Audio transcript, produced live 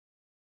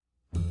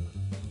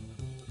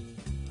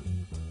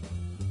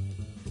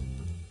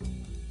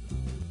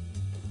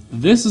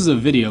This is a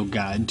video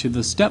guide to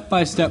the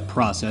step-by-step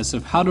process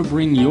of how to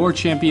bring your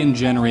champion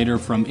generator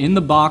from in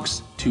the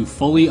box to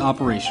fully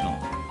operational.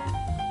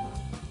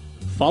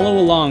 Follow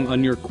along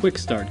on your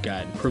Quickstart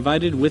guide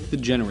provided with the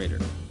generator.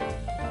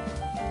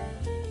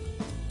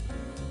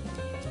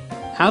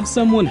 Have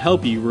someone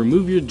help you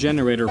remove your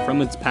generator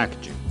from its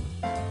packaging.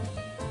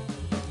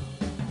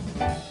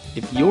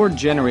 If your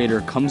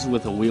generator comes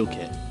with a wheel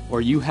kit,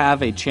 or you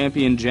have a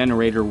champion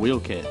generator wheel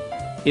kit,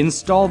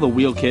 install the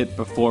wheel kit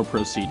before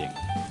proceeding.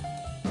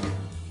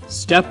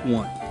 Step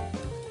 1.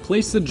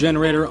 Place the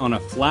generator on a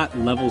flat,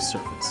 level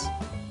surface.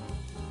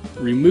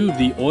 Remove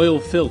the oil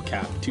fill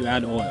cap to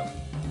add oil.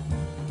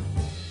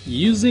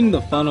 Using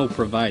the funnel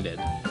provided,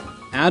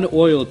 add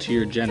oil to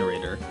your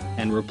generator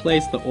and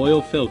replace the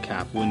oil fill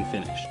cap when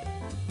finished.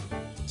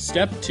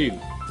 Step 2.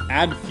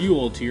 Add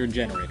fuel to your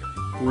generator.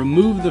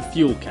 Remove the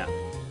fuel cap.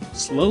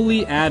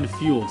 Slowly add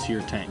fuel to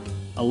your tank.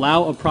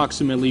 Allow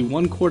approximately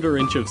 1/4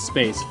 inch of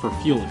space for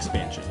fuel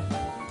expansion.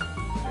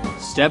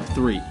 Step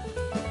 3.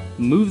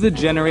 Move the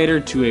generator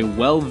to a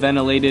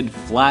well-ventilated,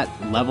 flat,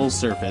 level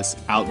surface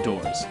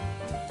outdoors.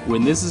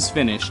 When this is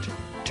finished,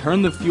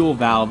 turn the fuel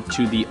valve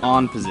to the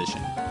on position.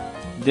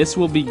 This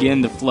will begin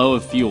the flow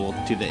of fuel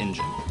to the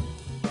engine.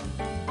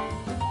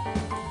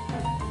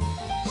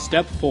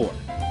 Step 4.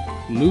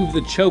 Move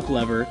the choke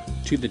lever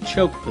to the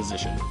choke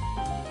position.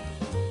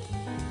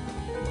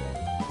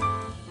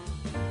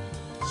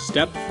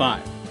 Step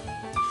 5.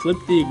 Flip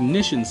the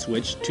ignition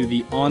switch to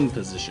the on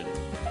position.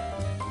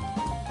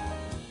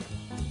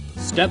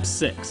 Step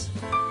 6.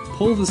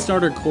 Pull the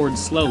starter cord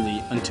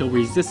slowly until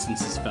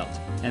resistance is felt,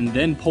 and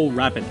then pull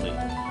rapidly.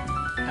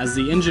 As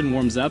the engine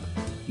warms up,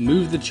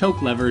 move the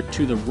choke lever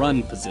to the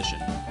run position.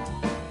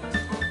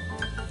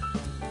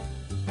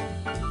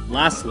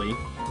 Lastly,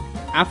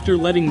 after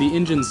letting the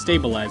engine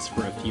stabilize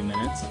for a few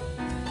minutes,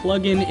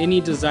 plug in any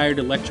desired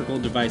electrical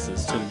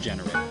devices to the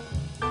generator.